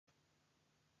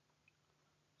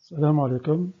Assalamu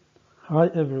alaikum. Hi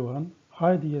everyone.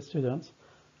 Hi dear students.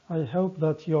 I hope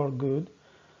that you're good.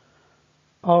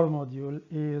 Our module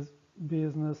is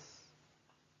business.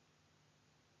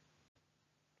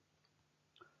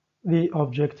 The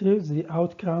objectives, the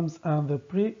outcomes, and the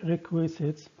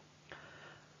prerequisites.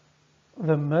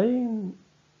 The main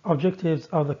objectives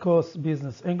of the course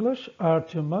Business English are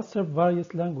to master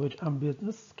various language and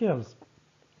business skills,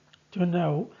 to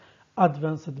know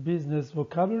advanced business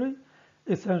vocabulary,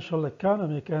 essential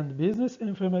economic and business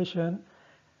information,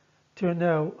 to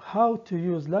know how to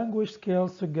use language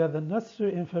skills to gather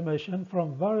necessary information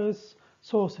from various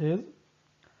sources,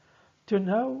 to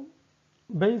know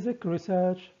basic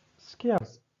research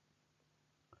skills,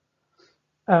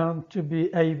 and to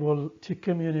be able to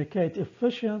communicate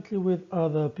efficiently with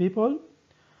other people,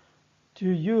 to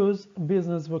use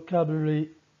business vocabulary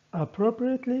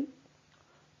appropriately,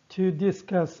 to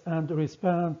discuss and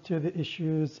respond to the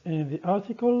issues in the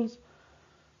articles,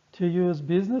 to use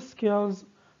business skills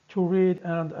to read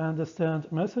and understand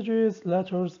messages,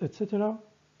 letters, etc.,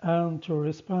 and to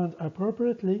respond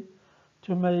appropriately,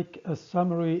 to make a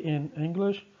summary in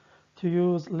English, to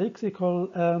use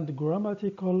lexical and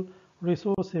grammatical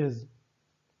resources,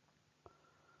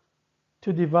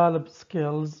 to develop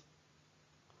skills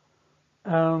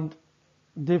and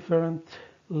different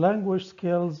language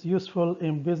skills useful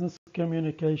in business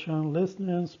communication,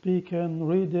 listening, speaking,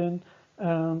 reading,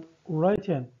 and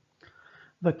writing.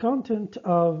 The content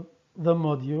of the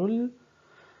module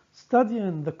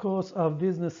studying the course of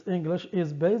Business English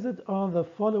is based on the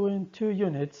following two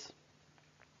units: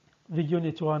 the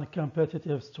Unit 1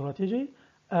 Competitive Strategy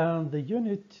and the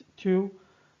Unit 2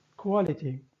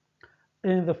 Quality.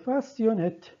 In the first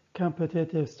unit,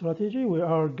 Competitive Strategy, we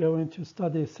are going to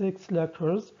study 6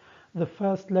 lectures. The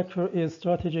first lecture is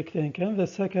Strategic Thinking. The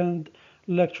second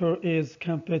lecture is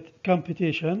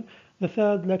Competition. The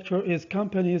third lecture is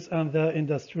Companies and their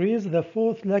Industries. The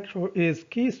fourth lecture is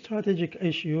Key Strategic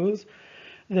Issues.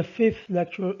 The fifth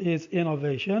lecture is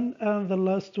Innovation. And the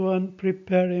last one,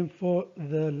 Preparing for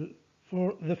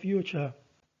the Future.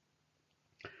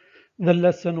 The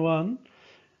lesson 1,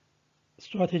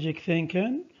 Strategic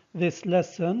Thinking. This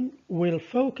lesson will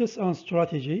focus on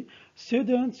strategy.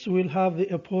 Students will have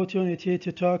the opportunity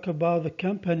to talk about the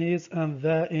companies and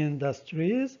their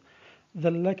industries.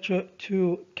 The lecture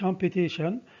 2,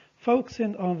 Competition,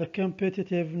 focusing on the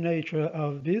competitive nature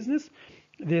of business.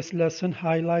 This lesson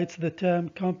highlights the term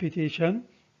competition.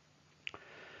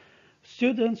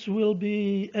 Students will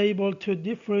be able to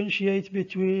differentiate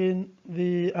between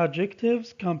the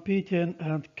adjectives competing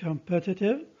and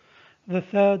competitive. The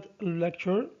third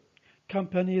lecture,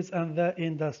 Companies and their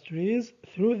Industries.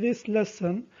 Through this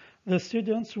lesson, the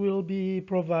students will be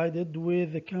provided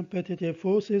with the competitive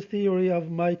forces theory of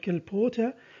Michael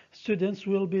Porter. Students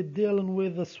will be dealing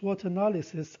with the SWOT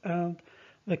analysis and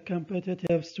the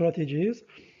competitive strategies.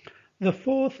 The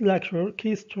fourth lecture,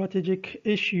 Key Strategic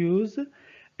Issues.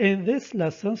 In this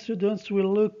lesson, students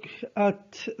will look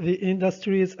at the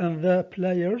industries and their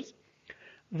players.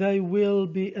 They will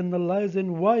be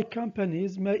analyzing why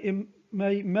companies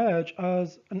may merge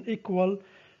as an equal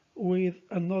with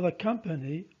another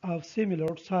company of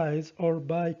similar size or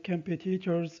by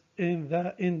competitors in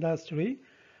the industry.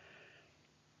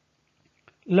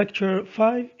 Lecture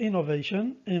 5,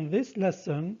 Innovation. In this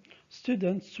lesson,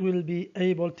 students will be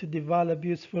able to develop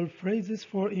useful phrases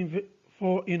for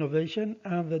innovation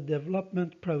and the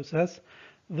development process.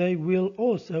 They will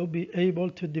also be able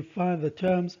to define the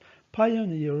terms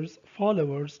pioneers,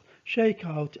 followers,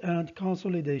 shakeout, and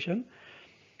consolidation.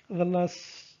 The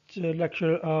last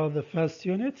lecture of the first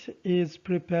unit is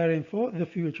Preparing for the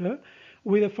Future.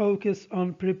 With a focus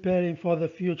on preparing for the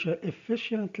future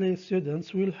efficiently,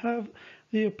 students will have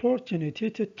the opportunity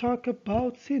to talk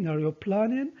about scenario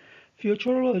planning,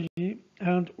 futurology,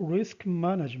 and risk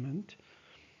management.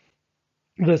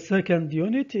 The second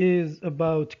unit is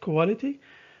about quality.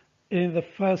 In the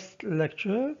first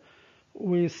lecture,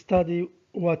 we study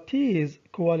what is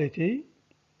quality,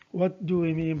 what do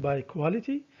we mean by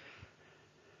quality.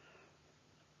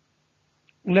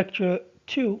 Lecture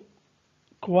 2,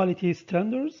 Quality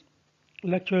Standards.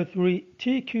 Lecture 3,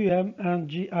 TQM and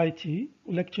GIT.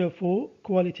 Lecture 4,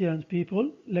 Quality and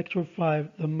People. Lecture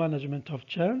 5, The Management of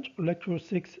Change. Lecture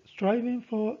 6, Striving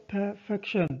for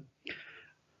Perfection.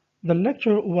 The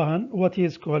lecture 1, What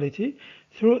is Quality?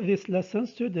 Through this lesson,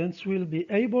 students will be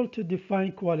able to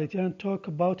define quality and talk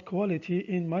about quality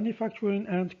in manufacturing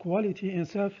and quality in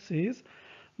services.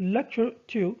 Lecture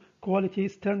 2, Quality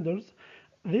Standards.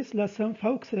 This lesson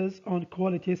focuses on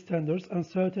quality standards and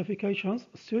certifications.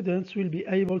 Students will be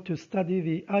able to study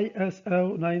the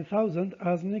ISO 9000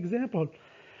 as an example.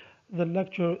 The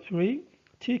lecture 3,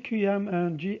 TQM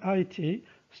and GIT,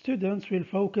 students will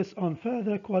focus on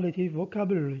further quality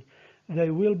vocabulary. They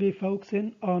will be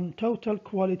focusing on total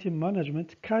quality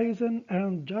management, Kaizen,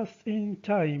 and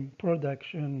just-in-time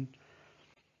production.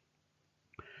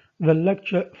 The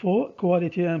lecture 4,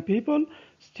 Quality and People,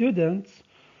 students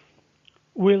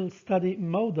will study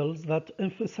models that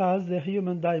emphasize the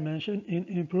human dimension in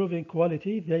improving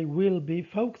quality. They will be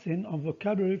focusing on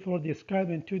vocabulary for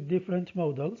describing two different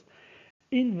models,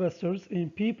 Investors in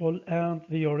People and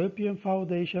the European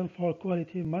Foundation for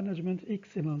Quality Management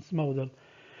Excellence Model.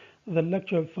 The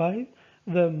lecture 5,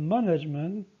 the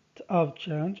management of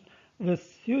change. The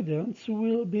students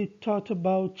will be taught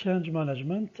about change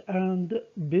management and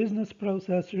business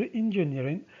process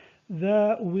reengineering.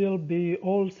 There will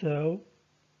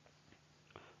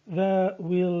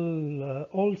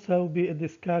also be a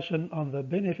discussion on the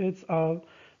benefits of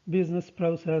business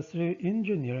process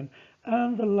reengineering.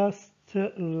 And the last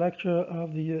lecture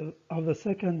of the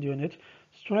second unit,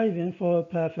 striving for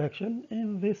perfection.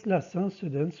 In this lesson,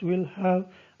 students will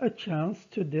have a chance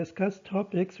to discuss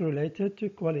topics related to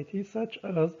quality such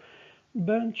as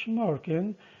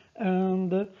benchmarking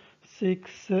and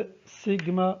Six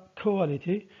Sigma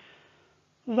quality.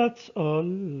 That's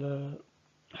all.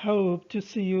 Hope to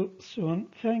see you soon.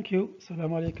 Thank you.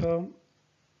 Assalamu alaikum.